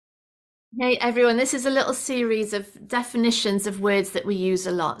Hey everyone, this is a little series of definitions of words that we use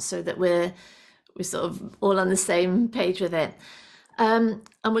a lot so that we're sort of all on the same page with it. And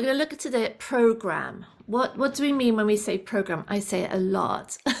we're going to look at today at program. What do we mean when we say program? I say it a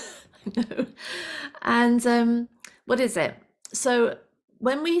lot. I know. And what is it? So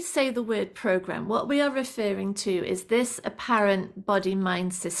when we say the word program, what we are referring to is this apparent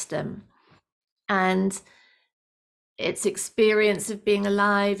body-mind system. And its experience of being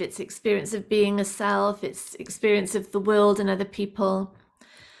alive, its experience of being a self, its experience of the world and other people.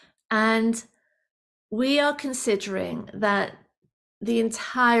 And we are considering that the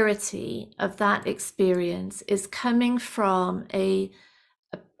entirety of that experience is coming from a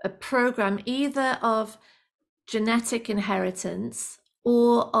program either of genetic inheritance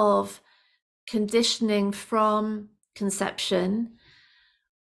or of conditioning from conception,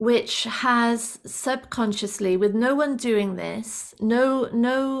 which has subconsciously, with no one doing this,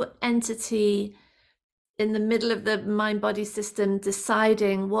 no entity in the middle of the mind body system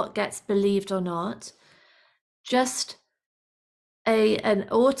deciding what gets believed or not, just an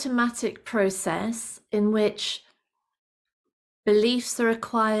automatic process in which beliefs are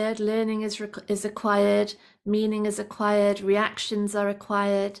acquired, learning is acquired, meaning is acquired, reactions are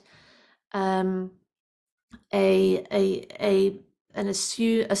acquired, um,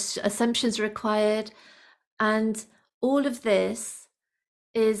 assumptions are required, and all of this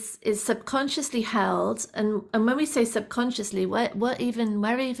is subconsciously held. And when we say subconsciously, where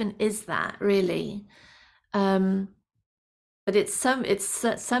even is that really? Um, but it's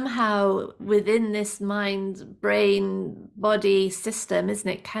somehow within this mind, brain, body system, isn't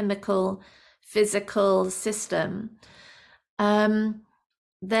it? Chemical, physical system. Um,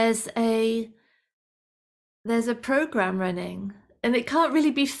 there's a there's a program running, and it can't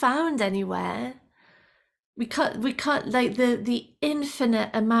really be found anywhere. We can't like the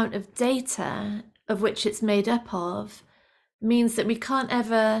infinite amount of data of which it's made up of means that we can't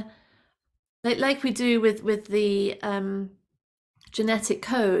ever like we do with the genetic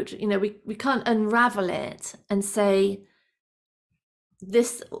code. We can't unravel it and say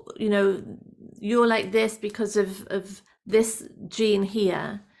this, you're like this because of this gene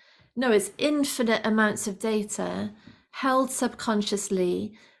here. No, it's infinite amounts of data held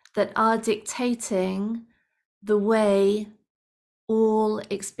subconsciously that are dictating the way all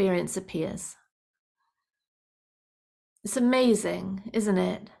experience appears. It's amazing, isn't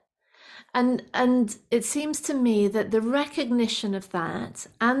it? And it seems to me that the recognition of that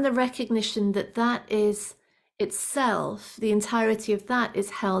and the recognition that that is itself, the entirety of that is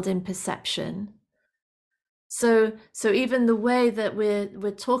held in perception. So even the way that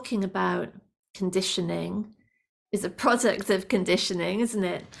we're talking about conditioning is a product of conditioning, isn't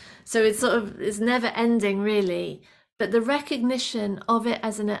it? So it's sort of it's never ending really. But the recognition of it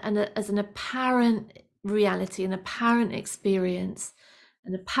as an apparent reality, an apparent experience,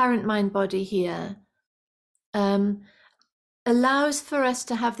 an apparent mind body here, um, allows for us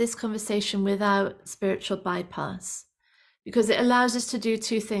to have this conversation without spiritual bypass, because it allows us to do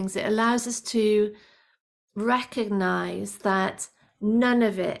two things. It allows us to recognize that none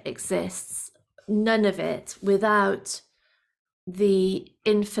of it exists, none of it, without the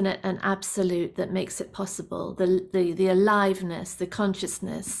infinite and absolute that makes it possible, the aliveness, the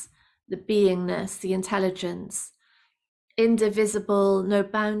consciousness, the beingness, the intelligence, indivisible, no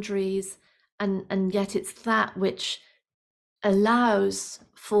boundaries, and yet it's that which allows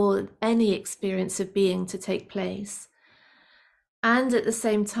for any experience of being to take place. And at the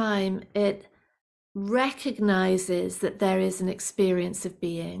same time, it recognizes that there is an experience of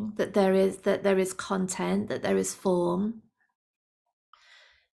being, that there is content, that there is form.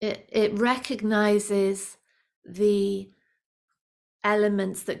 It recognizes the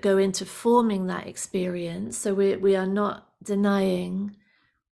elements that go into forming that experience. So we are not denying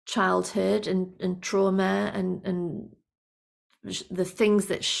childhood and trauma and the things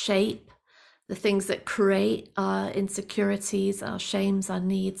that shape, the things that create our insecurities, our shames, our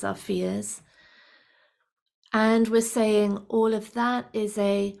needs, our fears. And we're saying all of that is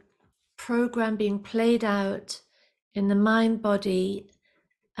a program being played out in the mind body,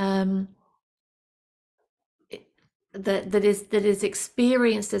 that is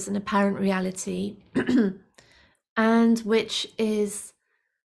experienced as an apparent reality, and of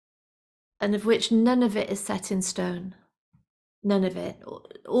which none of it is set in stone. None of it.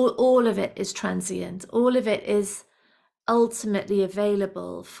 All of it is transient. All of it is ultimately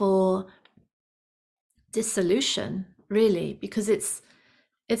available for dissolution, really, because it's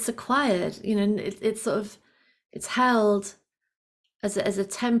acquired. It's sort of it's held as a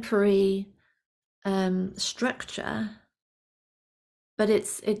temporary structure, but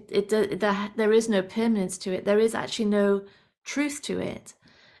there is no permanence to it. There is actually no truth to it.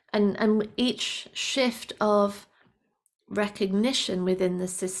 And each shift of recognition within the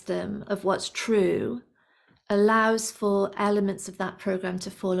system of what's true allows for elements of that program to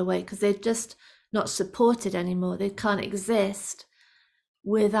fall away, because they're just not supported anymore. They can't exist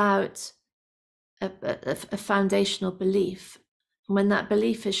without a foundational belief. And when that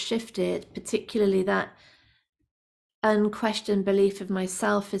belief is shifted, particularly that unquestioned belief of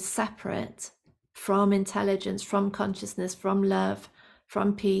myself is separate from intelligence, from consciousness, from love,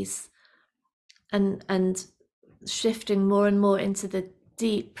 from peace, and shifting more and more into the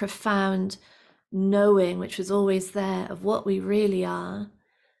deep, profound knowing, which was always there, of what we really are,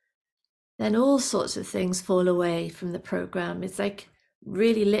 then all sorts of things fall away from the program. It's like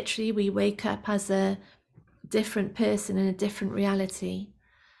really literally we wake up as a different person in a different reality.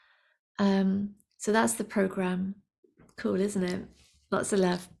 So that's the program. Cool, isn't it? Lots of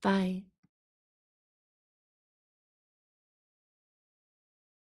love. Bye.